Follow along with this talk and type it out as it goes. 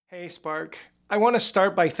Hey, Spark. I want to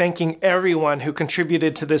start by thanking everyone who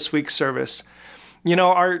contributed to this week's service. You know,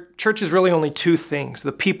 our church is really only two things,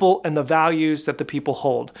 the people and the values that the people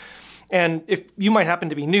hold. And if you might happen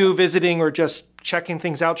to be new, visiting, or just checking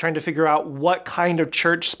things out, trying to figure out what kind of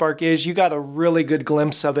church Spark is, you got a really good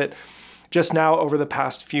glimpse of it just now over the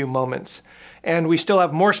past few moments. And we still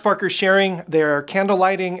have more Sparkers sharing their candle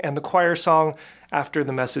lighting and the choir song after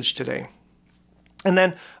the message today. And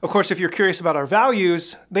then, of course, if you're curious about our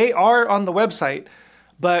values, they are on the website.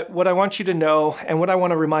 But what I want you to know, and what I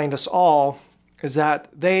want to remind us all, is that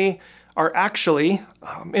they are actually,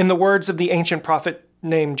 in the words of the ancient prophet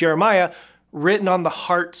named Jeremiah, written on the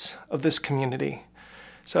hearts of this community.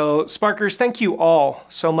 So, Sparkers, thank you all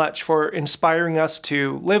so much for inspiring us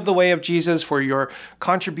to live the way of Jesus, for your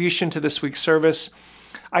contribution to this week's service.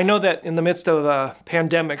 I know that in the midst of a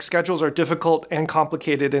pandemic, schedules are difficult and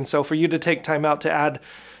complicated, and so for you to take time out to add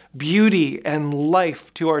beauty and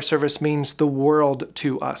life to our service means the world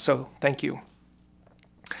to us, so thank you.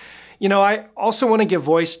 You know, I also want to give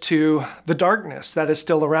voice to the darkness that is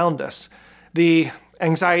still around us, the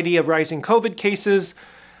anxiety of rising COVID cases,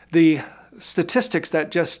 the statistics that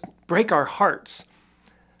just break our hearts,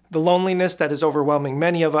 the loneliness that is overwhelming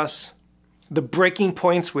many of us, the breaking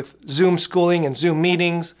points with Zoom schooling and Zoom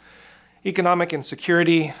meetings, economic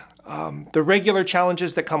insecurity, the regular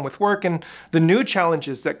challenges that come with work, and the new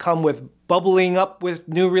challenges that come with bubbling up with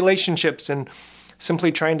new relationships and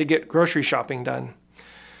simply trying to get grocery shopping done.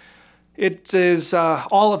 It is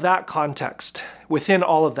all of that context, within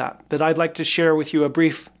all of that I'd like to share with you a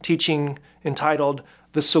brief teaching entitled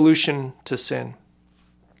The Solution to Sin.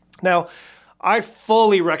 Now, I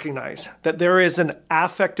fully recognize that there is an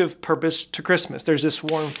affective purpose to Christmas. There's this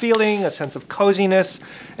warm feeling, a sense of coziness,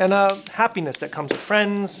 and a happiness that comes with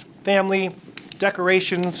friends, family,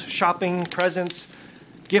 decorations, shopping, presents,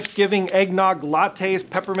 gift-giving, eggnog, lattes,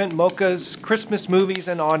 peppermint mochas, Christmas movies,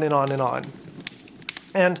 and on and on and on.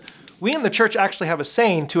 And we in the church actually have a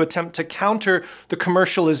saying to attempt to counter the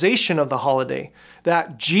commercialization of the holiday,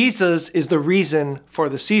 that Jesus is the reason for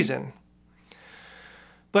the season.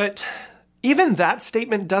 But even that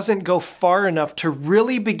statement doesn't go far enough to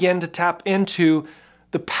really begin to tap into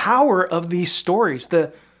the power of these stories,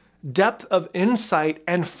 the depth of insight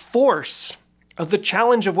and force of the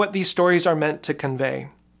challenge of what these stories are meant to convey.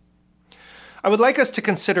 I would like us to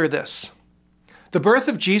consider this. The birth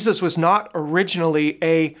of Jesus was not originally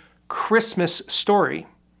a Christmas story.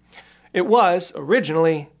 It was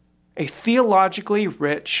originally a theologically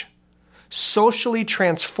rich, socially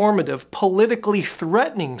transformative, politically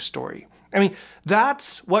threatening story. I mean,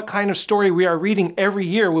 that's what kind of story we are reading every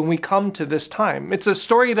year when we come to this time. It's a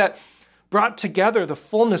story that brought together the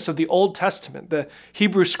fullness of the Old Testament, the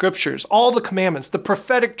Hebrew Scriptures, all the commandments, the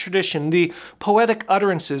prophetic tradition, the poetic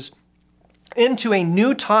utterances, into a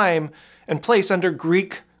new time and place under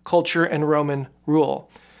Greek culture and Roman rule.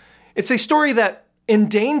 It's a story that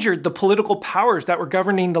endangered the political powers that were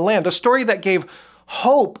governing the land, a story that gave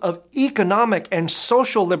hope of economic and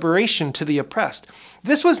social liberation to the oppressed.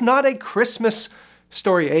 This was not a Christmas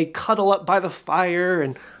story, a cuddle up by the fire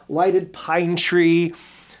and lighted pine tree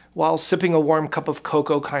while sipping a warm cup of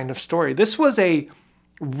cocoa kind of story. This was a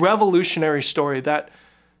revolutionary story that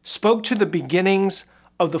spoke to the beginnings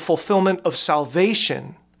of the fulfillment of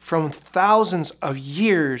salvation from thousands of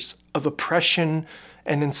years of oppression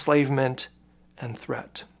and enslavement and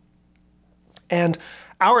threat. And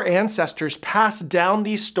our ancestors passed down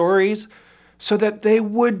these stories so that they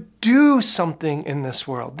would do something in this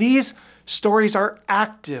world. These stories are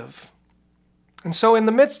active. And so in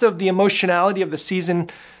the midst of the emotionality of the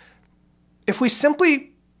season, if we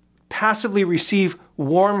simply passively receive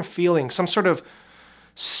warm feelings, some sort of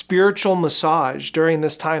spiritual massage during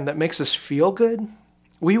this time that makes us feel good,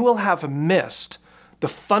 we will have missed the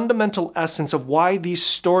fundamental essence of why these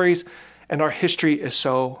stories and our history is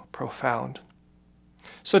so profound.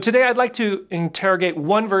 So today I'd like to interrogate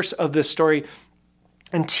one verse of this story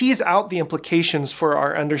and tease out the implications for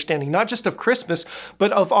our understanding, not just of Christmas,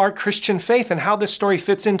 but of our Christian faith and how this story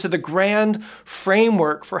fits into the grand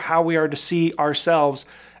framework for how we are to see ourselves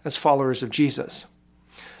as followers of Jesus.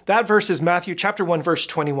 That verse is Matthew chapter 1, verse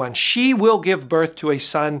 21. She will give birth to a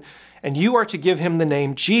son, and you are to give him the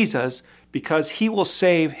name Jesus, because he will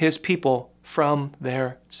save his people from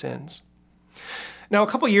their sins. Now, a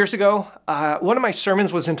couple years ago, one of my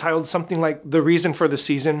sermons was entitled something like The Reason for the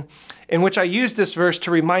Season, in which I used this verse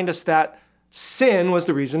to remind us that sin was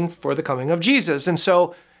the reason for the coming of Jesus. And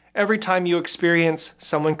so every time you experience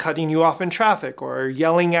someone cutting you off in traffic or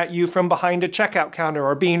yelling at you from behind a checkout counter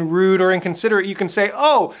or being rude or inconsiderate, you can say,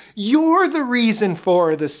 oh, you're the reason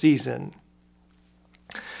for the season.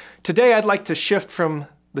 Today, I'd like to shift from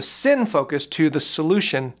the sin focus to the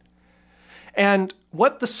solution, and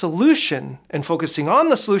what the solution and focusing on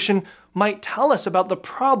the solution might tell us about the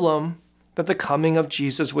problem that the coming of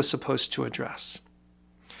Jesus was supposed to address.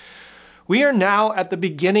 We are now at the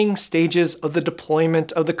beginning stages of the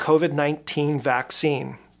deployment of the COVID-19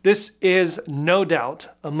 vaccine. This is no doubt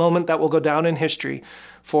a moment that will go down in history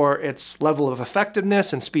for its level of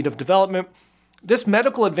effectiveness and speed of development. This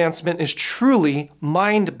medical advancement is truly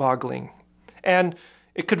mind-boggling, and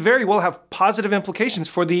it could very well have positive implications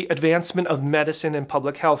for the advancement of medicine and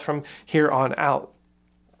public health from here on out.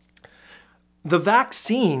 The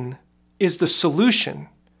vaccine is the solution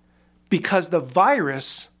because the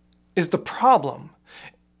virus is the problem.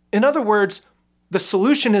 In other words, the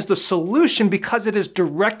solution is the solution because it is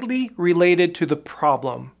directly related to the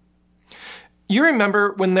problem. You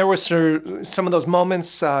remember when there was some of those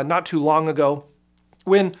moments not too long ago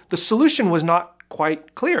when the solution was not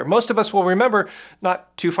quite clear. Most of us will remember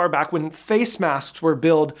not too far back when face masks were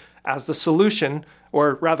billed as the solution,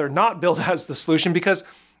 or rather not billed as the solution, because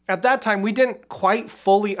at that time we didn't quite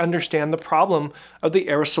fully understand the problem of the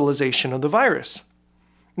aerosolization of the virus.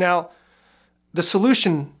 Now, the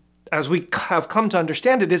solution, as we have come to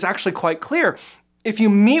understand it, is actually quite clear. If you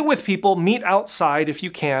meet with people, meet outside if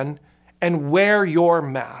you can, and wear your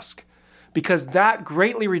mask, because that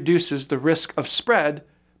greatly reduces the risk of spread,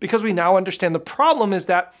 because we now understand the problem is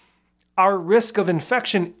that our risk of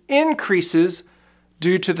infection increases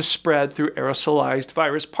due to the spread through aerosolized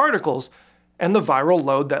virus particles and the viral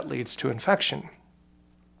load that leads to infection.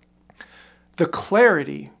 The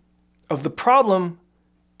clarity of the problem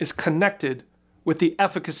is connected with the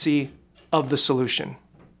efficacy of the solution.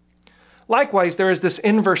 Likewise, there is this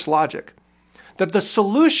inverse logic that the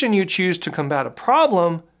solution you choose to combat a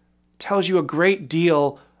problem tells you a great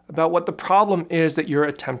deal about what the problem is that you're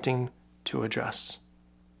attempting to address.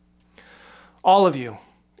 All of you,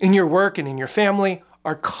 in your work and in your family,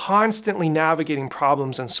 are constantly navigating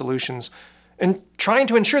problems and solutions and trying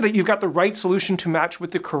to ensure that you've got the right solution to match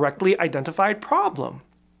with the correctly identified problem.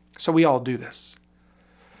 So we all do this.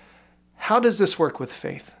 How does this work with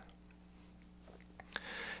faith?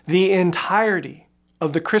 The entirety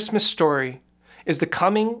of the Christmas story is the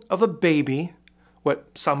coming of a baby, what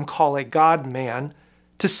some call a God-man,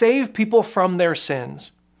 to save people from their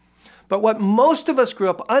sins. But what most of us grew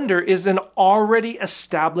up under is an already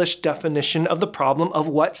established definition of the problem of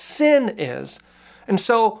what sin is. And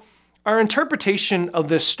so our interpretation of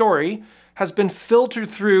this story has been filtered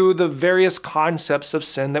through the various concepts of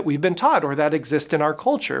sin that we've been taught or that exist in our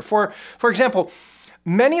culture. For example,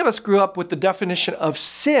 many of us grew up with the definition of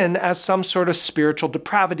sin as some sort of spiritual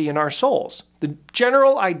depravity in our souls. The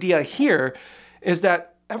general idea here is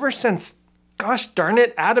that ever since, gosh darn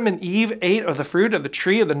it, Adam and Eve ate of the fruit of the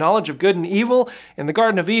tree of the knowledge of good and evil in the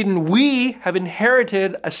Garden of Eden, we have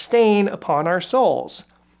inherited a stain upon our souls.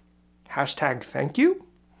 Hashtag thank you.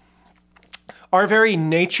 Our very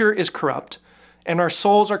nature is corrupt, and our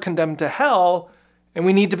souls are condemned to hell, and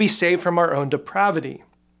we need to be saved from our own depravity.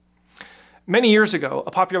 Many years ago,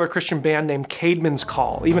 a popular Christian band named Caedmon's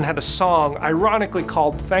Call even had a song ironically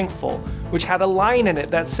called Thankful, which had a line in it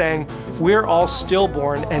that sang, "We're all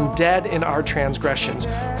stillborn and dead in our transgressions.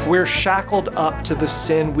 We're shackled up to the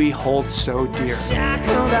sin we hold so dear."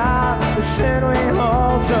 Shackled up the sin we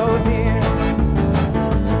hold so dear.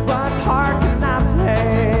 What part can I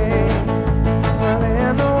play? Well,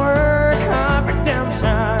 in the work of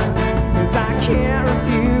redemption, 'cause I can't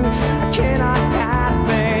refuse, I cannot have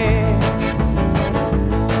faith.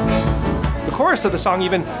 The chorus of the song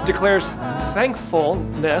even declares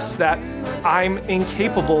thankfulness that I'm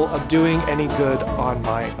incapable of doing any good on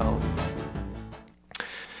my own.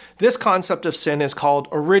 This concept of sin is called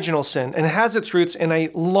original sin and has its roots in a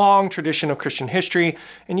long tradition of Christian history,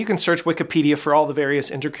 and you can search Wikipedia for all the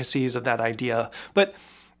various intricacies of that idea. But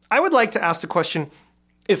I would like to ask the question,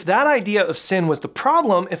 if that idea of sin was the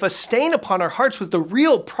problem, if a stain upon our hearts was the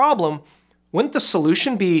real problem, wouldn't the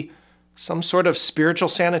solution be some sort of spiritual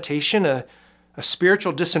sanitation, a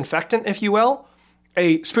spiritual disinfectant, if you will?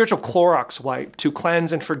 A spiritual Clorox wipe to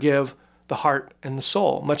cleanse and forgive the heart and the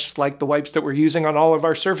soul, much like the wipes that we're using on all of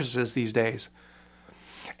our surfaces these days.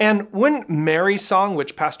 And wouldn't Mary's song,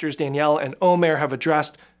 which Pastors Danielle and Omer have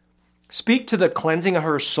addressed, speak to the cleansing of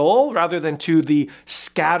her soul rather than to the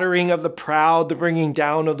scattering of the proud, the bringing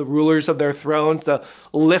down of the rulers of their thrones, the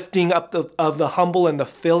lifting up of the humble and the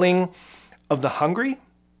filling of the hungry?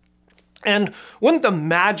 And wouldn't the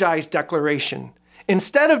Magi's declaration,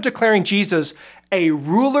 instead of declaring Jesus a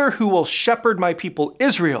ruler who will shepherd my people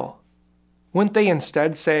Israel, wouldn't they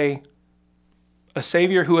instead say, a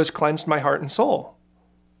Savior who has cleansed my heart and soul?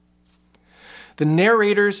 The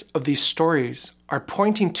narrators of these stories are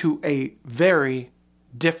pointing to a very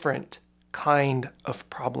different kind of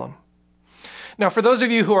problem. Now, for those of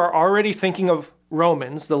you who are already thinking of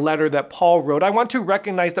Romans, the letter that Paul wrote, I want to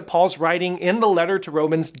recognize that Paul's writing in the letter to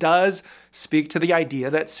Romans does speak to the idea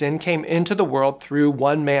that sin came into the world through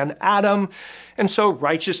one man, Adam, and so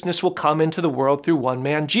righteousness will come into the world through one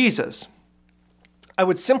man, Jesus. I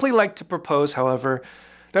would simply like to propose, however,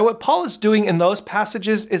 that what Paul is doing in those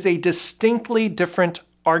passages is a distinctly different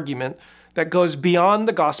argument that goes beyond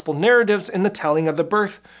the gospel narratives in the telling of the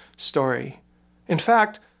birth story. In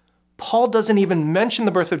fact, Paul doesn't even mention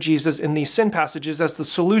the birth of Jesus in these sin passages as the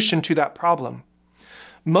solution to that problem.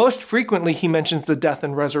 Most frequently, he mentions the death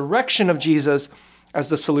and resurrection of Jesus as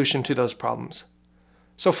the solution to those problems.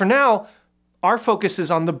 So for now, our focus is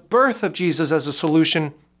on the birth of Jesus as a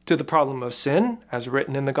solution to the problem of sin, as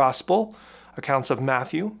written in the gospel accounts of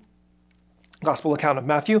Matthew, gospel account of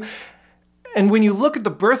Matthew. And when you look at the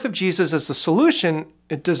birth of Jesus as a solution,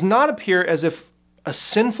 it does not appear as if a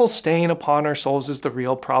sinful stain upon our souls is the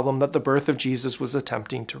real problem that the birth of Jesus was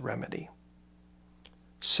attempting to remedy.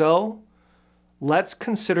 So, let's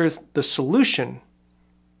consider the solution,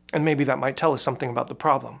 and maybe that might tell us something about the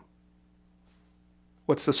problem.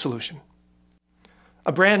 What's the solution?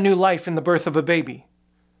 A brand new life in the birth of a baby.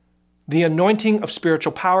 The anointing of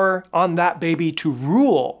spiritual power on that baby to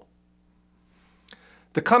rule.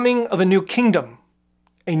 The coming of a new kingdom.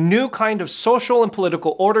 A new kind of social and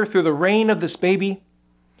political order through the reign of this baby.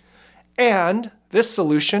 And this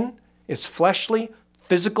solution is fleshly,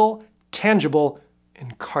 physical, tangible,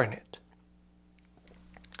 incarnate.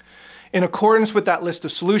 In accordance with that list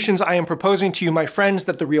of solutions, I am proposing to you, my friends,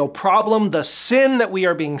 that the real problem, the sin that we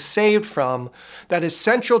are being saved from, that is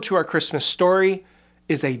central to our Christmas story,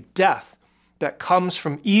 is a death that comes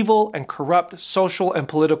from evil and corrupt social and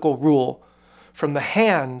political rule, from the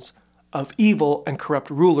hands of evil and corrupt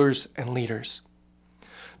rulers and leaders.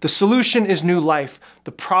 The solution is new life.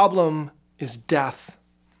 The problem is death.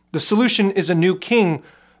 The solution is a new king.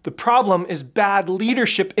 The problem is bad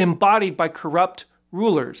leadership embodied by corrupt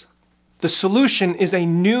rulers. The solution is a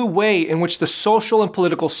new way in which the social and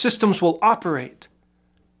political systems will operate.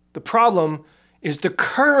 The problem is the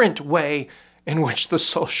current way in which the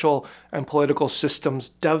social and political systems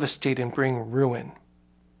devastate and bring ruin.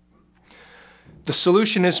 The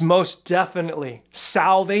solution is most definitely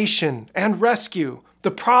salvation and rescue.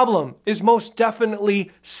 The problem is most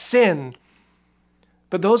definitely sin.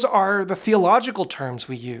 But those are the theological terms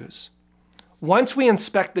we use. Once we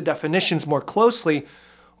inspect the definitions more closely,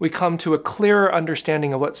 we come to a clearer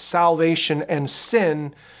understanding of what salvation and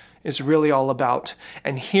sin is really all about.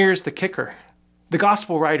 And here's the kicker. The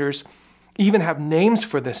gospel writers even have names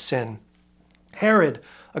for this sin. Herod,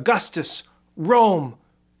 Augustus, Rome,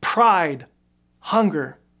 pride,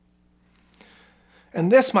 hunger. And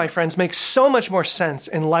this, my friends, makes so much more sense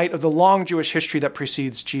in light of the long Jewish history that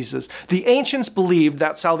precedes Jesus. The ancients believed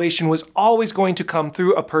that salvation was always going to come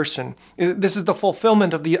through a person. This is the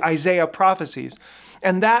fulfillment of the Isaiah prophecies.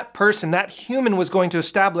 And that person, that human, was going to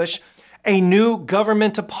establish a new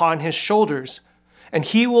government upon his shoulders. And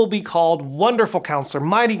he will be called Wonderful Counselor,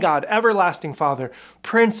 Mighty God, Everlasting Father,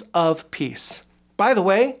 Prince of Peace. By the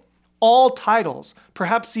way, all titles,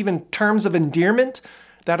 perhaps even terms of endearment,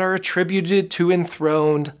 that are attributed to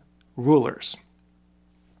enthroned rulers.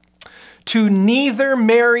 To neither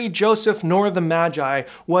Mary, Joseph, nor the Magi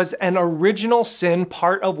was an original sin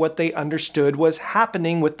part of what they understood was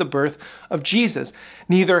happening with the birth of Jesus.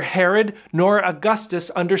 Neither Herod nor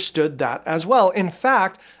Augustus understood that as well. In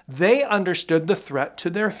fact, they understood the threat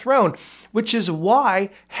to their throne, which is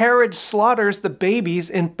why Herod slaughters the babies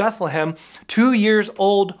in Bethlehem 2 years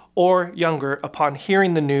old or younger upon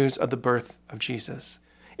hearing the news of the birth of Jesus.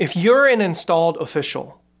 If you're an installed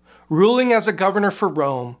official, ruling as a governor for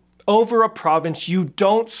Rome, over a province, you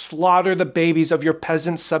don't slaughter the babies of your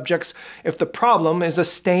peasant subjects if the problem is a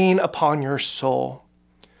stain upon your soul.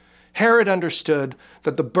 Herod understood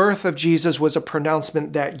that the birth of Jesus was a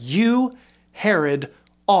pronouncement that you, Herod,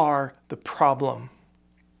 are the problem.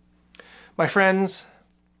 My friends,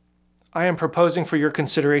 I am proposing for your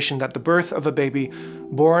consideration that the birth of a baby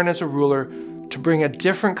born as a ruler to bring a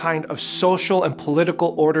different kind of social and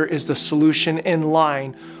political order is the solution in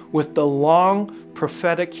line with the long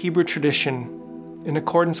prophetic Hebrew tradition in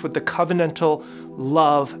accordance with the covenantal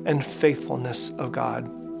love and faithfulness of God.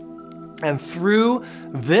 And through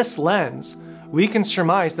this lens, we can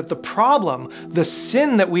surmise that the problem, the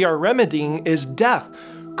sin that we are remedying, is death,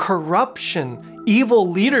 corruption, evil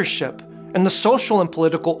leadership, and the social and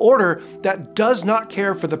political order that does not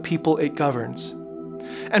care for the people it governs.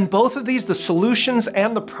 And both of these, the solutions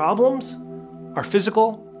and the problems, are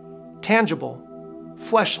physical, tangible,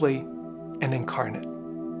 fleshly and incarnate.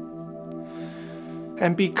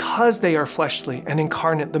 And because they are fleshly and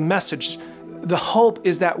incarnate, the message, the hope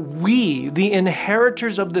is that we, the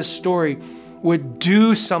inheritors of this story, would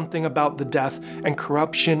do something about the death and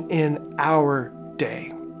corruption in our day.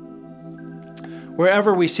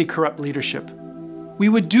 Wherever we see corrupt leadership, we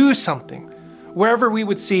would do something. Wherever we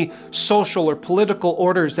would see social or political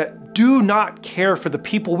orders that do not care for the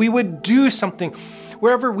people, we would do something.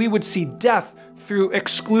 Wherever we would see death through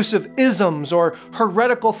exclusive isms or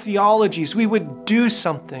heretical theologies, we would do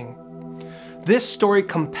something. This story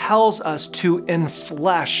compels us to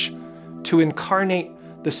enflesh, to incarnate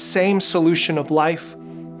the same solution of life,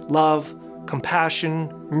 love,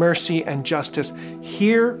 compassion, mercy, and justice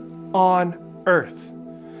here on earth,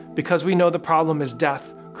 because we know the problem is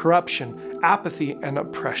death, corruption, apathy, and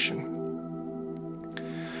oppression.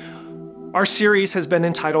 Our series has been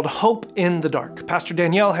entitled Hope in the Dark. Pastor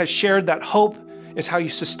Danielle has shared that hope is how you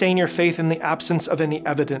sustain your faith in the absence of any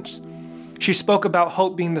evidence. She spoke about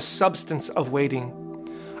hope being the substance of waiting.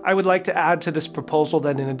 I would like to add to this proposal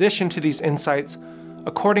that in addition to these insights,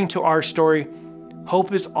 according to our story,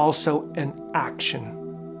 hope is also an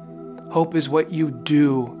action. Hope is what you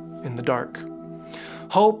do in the dark.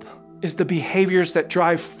 Hope is the behaviors that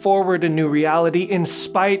drive forward a new reality in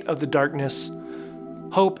spite of the darkness.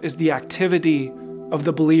 Hope is the activity of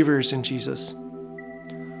the believers in Jesus.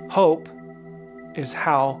 Hope is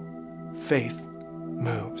how faith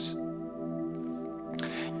moves.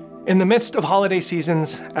 In the midst of holiday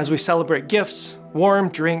seasons, as we celebrate gifts, warm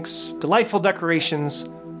drinks, delightful decorations,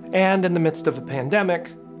 and in the midst of a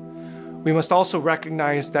pandemic, we must also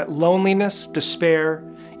recognize that loneliness, despair,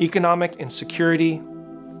 economic insecurity,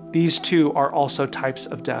 these too are also types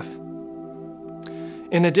of death.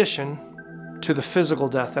 In addition to the physical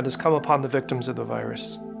death that has come upon the victims of the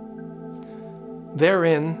virus.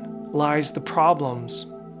 Therein lies the problems.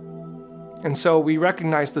 And so we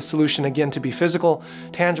recognize the solution again to be physical,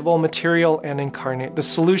 tangible, material, and incarnate. The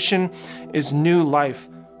solution is new life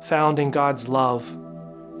found in God's love,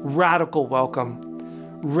 radical welcome,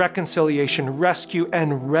 reconciliation, rescue,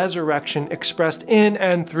 and resurrection expressed in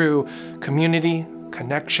and through community,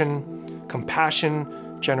 connection,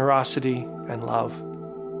 compassion, generosity, and love.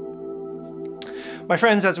 My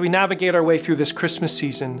friends, as we navigate our way through this Christmas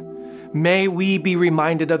season, may we be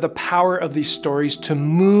reminded of the power of these stories to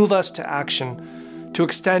move us to action, to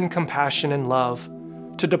extend compassion and love,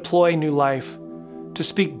 to deploy new life, to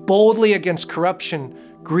speak boldly against corruption,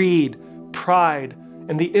 greed, pride,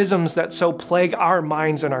 and the isms that so plague our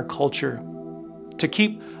minds and our culture, to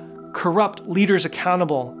keep corrupt leaders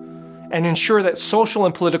accountable and ensure that social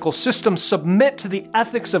and political systems submit to the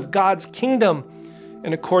ethics of God's kingdom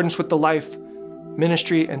in accordance with the life,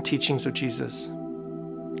 ministry, and teachings of Jesus.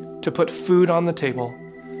 To put food on the table,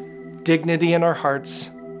 dignity in our hearts,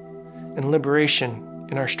 and liberation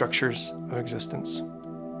in our structures of existence.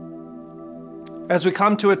 As we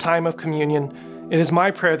come to a time of communion, it is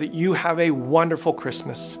my prayer that you have a wonderful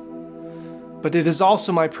Christmas. But it is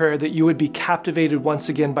also my prayer that you would be captivated once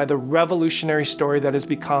again by the revolutionary story that has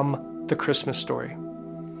become the Christmas story.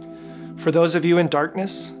 For those of you in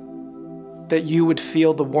darkness, that you would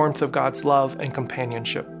feel the warmth of God's love and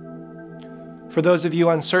companionship. For those of you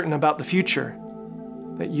uncertain about the future,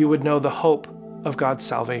 that you would know the hope of God's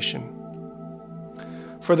salvation.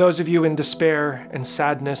 For those of you in despair and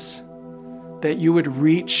sadness, that you would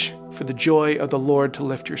reach for the joy of the Lord to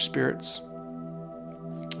lift your spirits.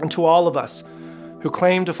 And to all of us who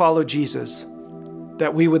claim to follow Jesus,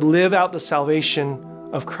 that we would live out the salvation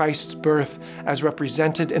of Christ's birth as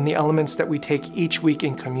represented in the elements that we take each week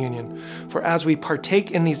in communion. For as we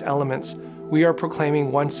partake in these elements, we are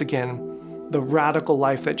proclaiming once again the radical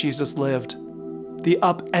life that Jesus lived, the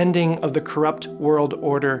upending of the corrupt world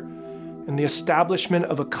order, and the establishment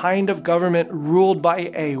of a kind of government ruled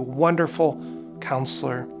by a wonderful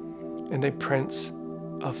counselor and a Prince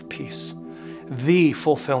of Peace, the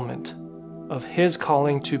fulfillment of his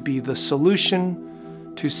calling to be the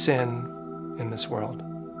solution to sin in this world.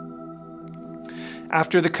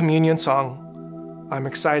 After the communion song, I'm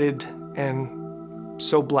excited and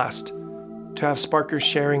so blessed to have Sparkers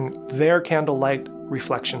sharing their candlelight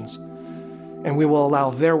reflections, and we will allow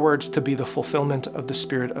their words to be the fulfillment of the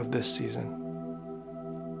spirit of this season.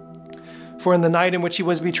 For in the night in which he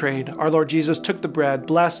was betrayed, our Lord Jesus took the bread,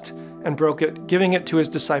 blessed and broke it, giving it to his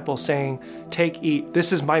disciples, saying, "Take, eat,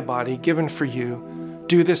 this is my body given for you.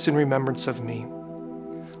 Do this in remembrance of me."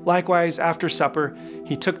 Likewise, after supper,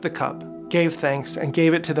 he took the cup, gave thanks, and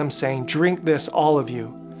gave it to them, saying, "Drink this, all of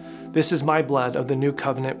you. This is my blood of the new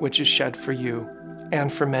covenant, which is shed for you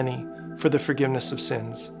and for many for the forgiveness of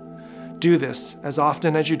sins. Do this as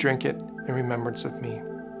often as you drink it in remembrance of me.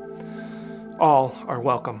 All are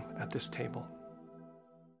welcome at this table.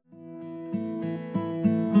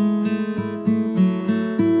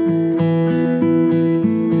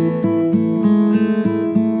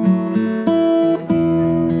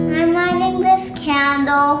 I'm lighting this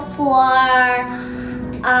candle for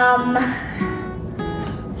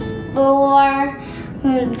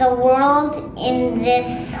the world in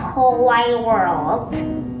this whole wide world.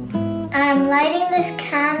 I'm lighting this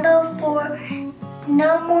candle for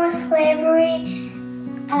no more slavery,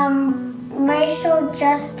 racial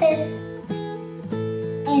justice,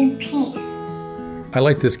 and peace. I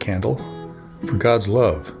light this candle for God's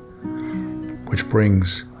love, which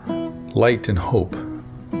brings light and hope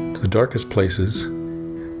to the darkest places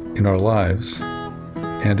in our lives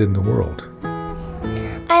and in the world.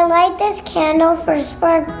 I light this candle for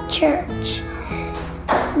Spark Church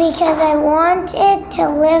because I want it to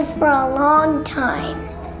live for a long time.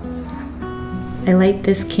 I light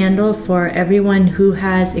this candle for everyone who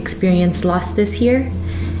has experienced loss this year,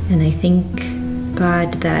 and I thank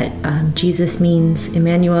God that Jesus means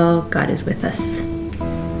Emmanuel, God is with us.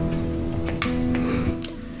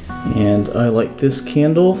 And I light this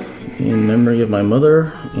candle in memory of my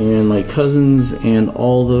mother and my cousins and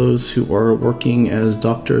all those who are working as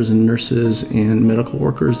doctors and nurses and medical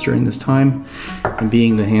workers during this time and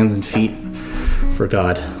being the hands and feet for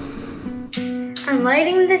God. I'm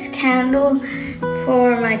lighting this candle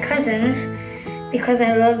for my cousins because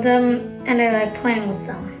I love them and I like playing with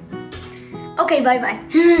them. Okay, bye-bye.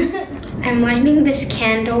 I'm lighting this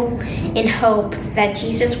candle in hope that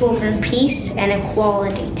Jesus will bring peace and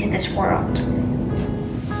equality to this world.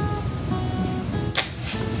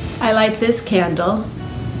 I light this candle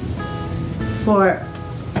for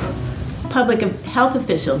public health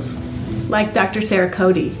officials like Dr. Sarah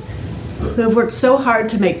Cody, who have worked so hard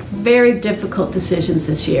to make very difficult decisions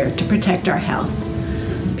this year to protect our health.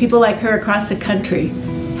 People like her across the country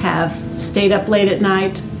have stayed up late at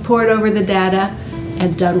night, pored over the data,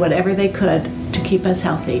 and done whatever they could to keep us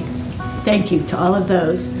healthy. Thank you to all of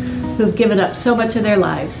those who've given up so much of their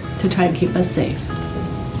lives to try and keep us safe.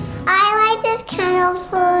 I light this candle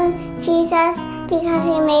for Jesus because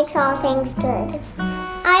he makes all things good.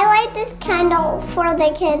 I light this candle for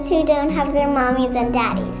the kids who don't have their mommies and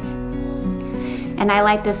daddies. And I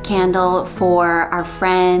light this candle for our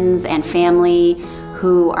friends and family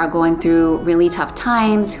who are going through really tough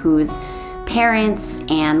times, whose parents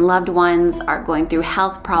and loved ones are going through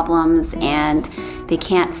health problems and they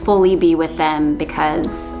can't fully be with them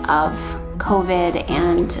because of COVID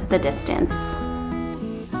and the distance.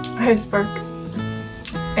 Hi, Spark.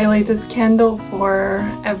 I light this candle for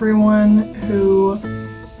everyone who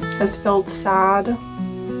has felt sad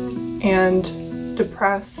and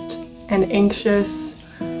depressed and anxious,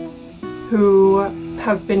 who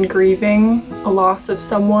have been grieving a loss of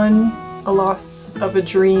someone, a loss of a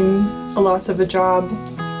dream, a loss of a job.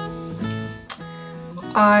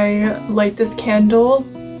 I light this candle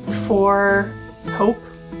for hope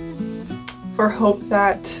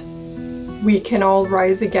that we can all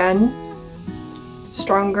rise again,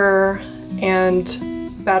 stronger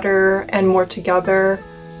and better and more together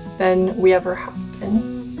than we ever have been.